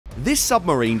This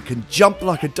submarine can jump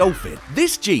like a dolphin.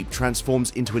 This Jeep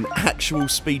transforms into an actual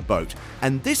speedboat,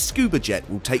 and this scuba jet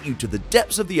will take you to the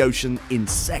depths of the ocean in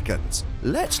seconds.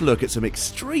 Let's look at some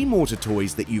extreme water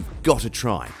toys that you've got to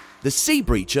try. The Sea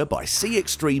Breacher by Sea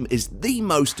Extreme is the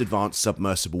most advanced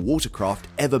submersible watercraft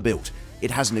ever built. It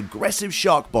has an aggressive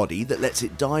shark body that lets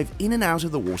it dive in and out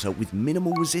of the water with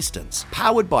minimal resistance.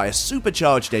 Powered by a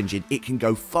supercharged engine, it can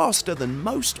go faster than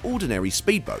most ordinary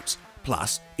speedboats.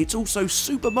 Plus, it's also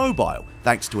super mobile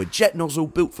thanks to a jet nozzle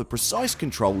built for precise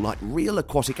control like real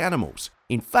aquatic animals.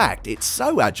 In fact, it's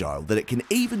so agile that it can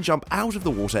even jump out of the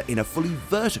water in a fully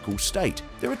vertical state.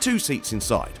 There are 2 seats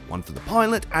inside, one for the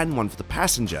pilot and one for the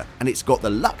passenger, and it's got the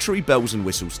luxury bells and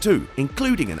whistles too,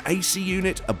 including an AC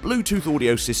unit, a Bluetooth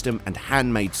audio system, and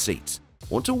handmade seats.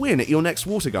 Want to win at your next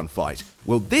water gun fight?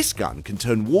 Well, this gun can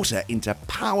turn water into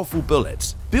powerful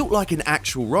bullets. Built like an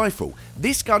actual rifle,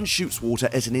 this gun shoots water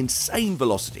at an insane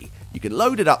velocity. You can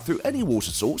load it up through any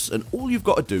water source, and all you've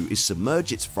got to do is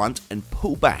submerge its front and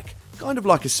pull back, kind of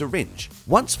like a syringe.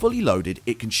 Once fully loaded,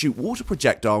 it can shoot water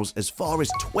projectiles as far as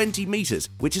 20 meters,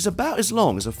 which is about as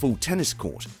long as a full tennis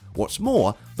court. What's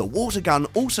more, the water gun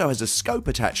also has a scope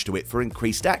attached to it for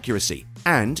increased accuracy,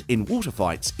 and in water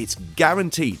fights, it's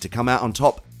guaranteed to come out on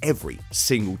top every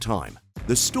single time.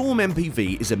 The Storm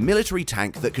MPV is a military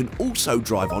tank that can also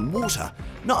drive on water.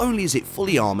 Not only is it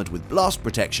fully armoured with blast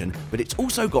protection, but it's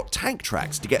also got tank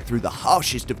tracks to get through the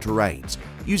harshest of terrains.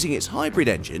 Using its hybrid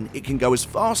engine, it can go as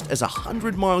fast as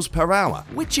 100 miles per hour,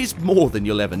 which is more than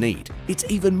you'll ever need. It's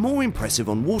even more impressive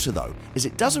on water though, as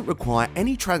it doesn't require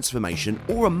any transformation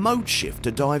or a mode shift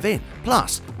to dive in.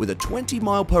 Plus, with a 20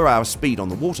 mile per hour speed on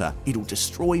the water, it'll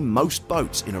destroy most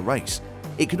boats in a race.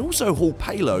 It can also haul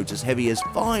payloads as heavy as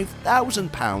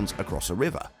 5,000 pounds across a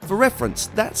river. For reference,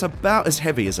 that's about as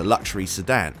heavy as a luxury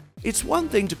sedan. It's one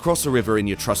thing to cross a river in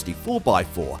your trusty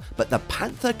 4x4, but the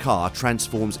Panther car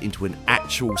transforms into an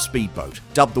actual speedboat.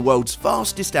 Dubbed the world's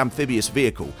fastest amphibious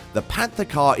vehicle, the Panther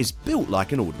car is built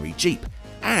like an ordinary Jeep.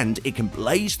 And it can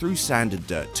blaze through sand and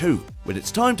dirt too. When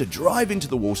it's time to drive into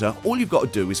the water, all you've got to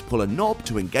do is pull a knob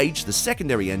to engage the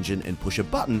secondary engine and push a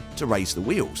button to raise the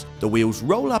wheels. The wheels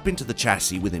roll up into the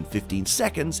chassis within 15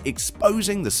 seconds,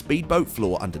 exposing the speedboat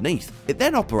floor underneath. It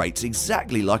then operates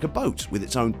exactly like a boat, with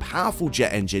its own powerful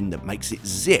jet engine that makes it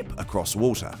zip across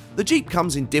water. The Jeep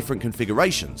comes in different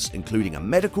configurations, including a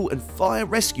medical and fire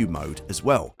rescue mode as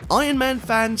well. Iron Man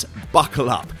fans,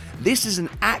 buckle up. This is an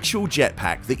actual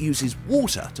jetpack that uses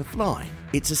water to fly.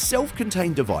 It's a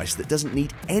self-contained device that doesn't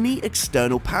need any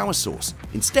external power source.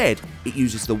 Instead, it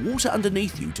uses the water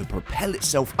underneath you to propel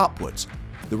itself upwards.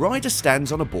 The rider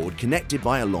stands on a board connected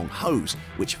by a long hose,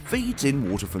 which feeds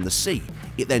in water from the sea.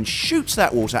 It then shoots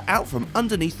that water out from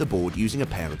underneath the board using a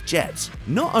pair of jets.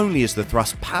 Not only is the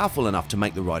thrust powerful enough to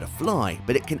make the rider fly,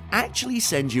 but it can actually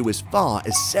send you as far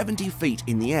as 70 feet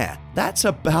in the air. That's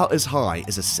about as high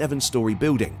as a 7-story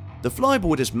building. The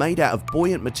flyboard is made out of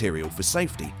buoyant material for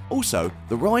safety. Also,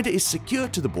 the rider is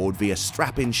secured to the board via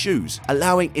strap-in shoes,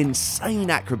 allowing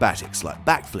insane acrobatics like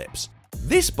backflips.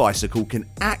 This bicycle can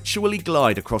actually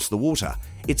glide across the water.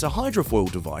 It's a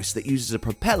hydrofoil device that uses a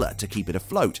propeller to keep it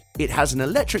afloat. It has an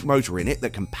electric motor in it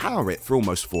that can power it for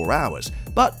almost 4 hours,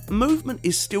 but movement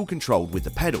is still controlled with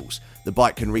the pedals. The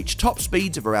bike can reach top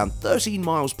speeds of around 13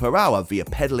 miles per hour via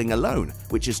pedaling alone,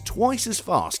 which is twice as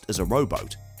fast as a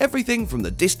rowboat. Everything from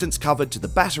the distance covered to the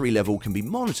battery level can be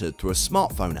monitored through a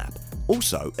smartphone app.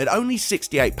 Also, at only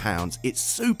 £68, it's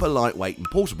super lightweight and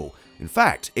portable. In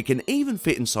fact, it can even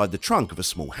fit inside the trunk of a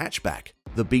small hatchback.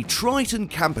 The Triton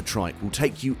camper trike will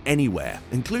take you anywhere,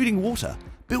 including water.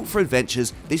 Built for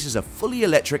adventures, this is a fully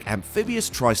electric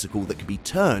amphibious tricycle that can be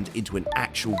turned into an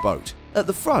actual boat. At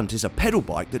the front is a pedal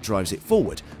bike that drives it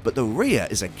forward, but the rear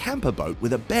is a camper boat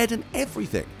with a bed and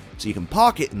everything, so you can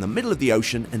park it in the middle of the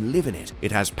ocean and live in it.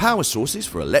 It has power sources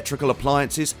for electrical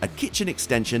appliances, a kitchen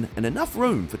extension, and enough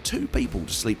room for 2 people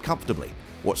to sleep comfortably.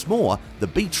 What's more, the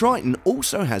Triton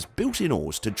also has built-in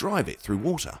oars to drive it through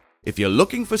water. If you're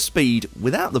looking for speed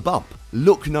without the bump,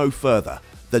 look no further.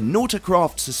 The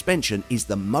Nauticraft suspension is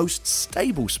the most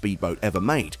stable speedboat ever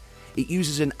made. It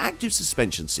uses an active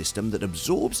suspension system that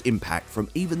absorbs impact from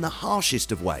even the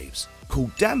harshest of waves.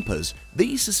 Called dampers,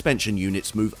 these suspension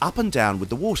units move up and down with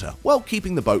the water while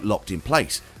keeping the boat locked in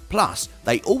place. Plus,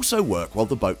 they also work while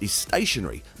the boat is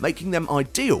stationary, making them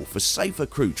ideal for safer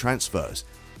crew transfers.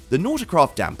 The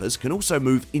Nauticraft dampers can also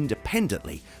move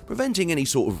independently, preventing any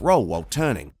sort of roll while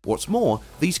turning. What's more,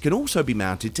 these can also be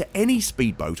mounted to any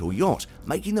speedboat or yacht,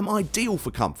 making them ideal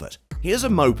for comfort. Here's a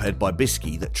moped by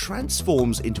Bisky that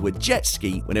transforms into a jet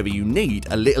ski whenever you need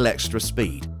a little extra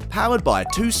speed. Powered by a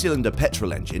 2-cylinder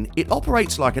petrol engine, it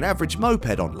operates like an average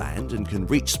moped on land and can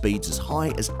reach speeds as high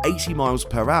as 80 miles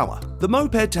per hour. The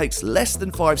moped takes less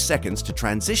than 5 seconds to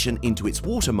transition into its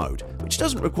water mode, which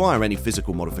doesn't require any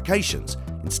physical modifications.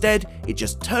 Instead, it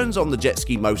just turns on the jet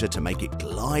ski motor to make it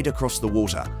glide across the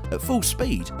water. At full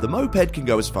speed, the moped can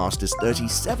go as fast as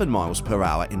 37 miles per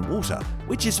hour in water,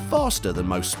 which is faster than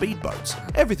most speedboats.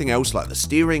 Everything else like the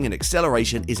steering and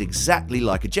acceleration is exactly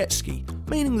like a jet ski,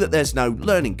 meaning that there's no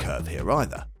learning curve here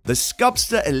either. The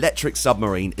Scubster electric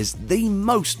submarine is the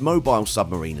most mobile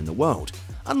submarine in the world.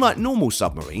 Unlike normal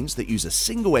submarines that use a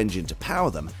single engine to power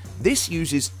them, this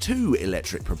uses 2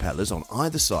 electric propellers on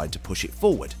either side to push it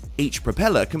forward. Each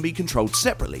propeller can be controlled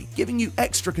separately, giving you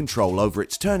extra control over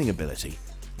its turning ability.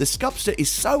 The Scubster is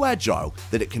so agile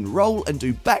that it can roll and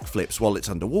do backflips while it's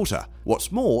underwater.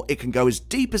 What's more, it can go as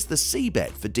deep as the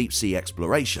seabed for deep sea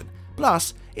exploration.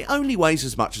 Plus, it only weighs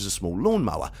as much as a small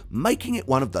lawnmower, making it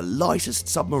one of the lightest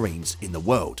submarines in the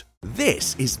world.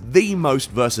 This is the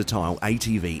most versatile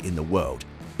ATV in the world.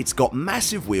 It's got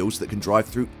massive wheels that can drive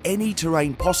through any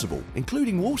terrain possible,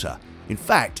 including water. In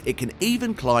fact, it can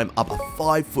even climb up a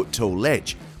 5-foot tall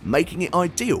ledge, making it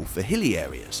ideal for hilly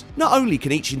areas. Not only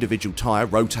can each individual tyre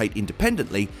rotate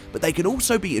independently, but they can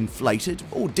also be inflated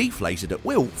or deflated at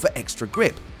will for extra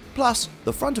grip. Plus,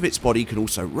 the front of its body can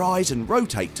also rise and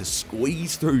rotate to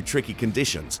squeeze through tricky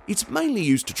conditions. It's mainly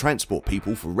used to transport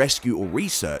people for rescue or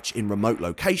research in remote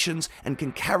locations and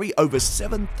can carry over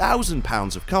 7,000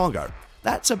 pounds of cargo.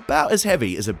 That's about as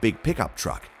heavy as a big pickup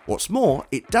truck. What's more,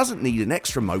 it doesn't need an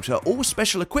extra motor or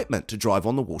special equipment to drive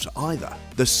on the water either.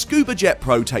 The Scuba Jet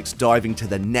Pro takes diving to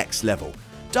the next level.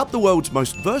 Dubbed the world's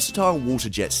most versatile water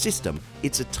jet system,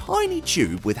 it's a tiny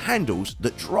tube with handles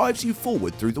that drives you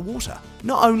forward through the water.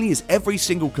 Not only is every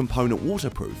single component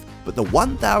waterproof, but the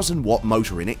 1,000-watt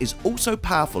motor in it is also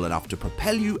powerful enough to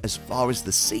propel you as far as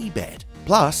the seabed.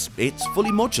 Plus, it's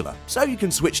fully modular, so you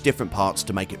can switch different parts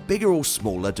to make it bigger or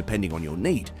smaller depending on your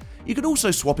need. You can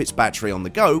also swap its battery on the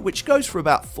go, which goes for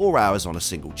about 4 hours on a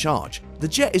single charge. The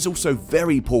jet is also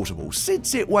very portable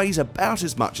since it weighs about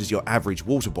as much as your average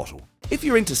water bottle. If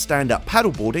you're into stand-up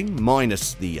paddleboarding,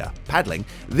 minus the paddling,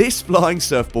 this flying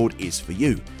surfboard is for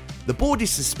you. The board is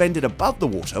suspended above the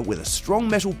water with a strong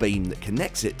metal beam that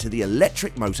connects it to the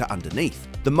electric motor underneath.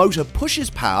 The motor pushes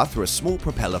power through a small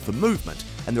propeller for movement,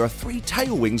 and there are 3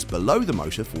 tail wings below the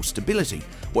motor for stability.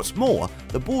 What's more,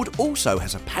 the board also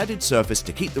has a padded surface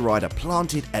to keep the rider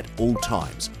planted at all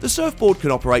times. The surfboard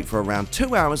can operate for around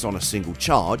 2 hours on a single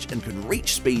charge and can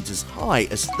reach speeds as high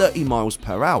as 30 miles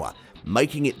per hour,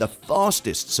 making it the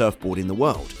fastest surfboard in the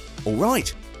world.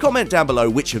 Alright, comment down below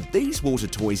which of these water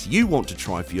toys you want to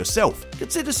try for yourself.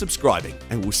 Consider subscribing,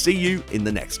 and we'll see you in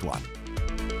the next one.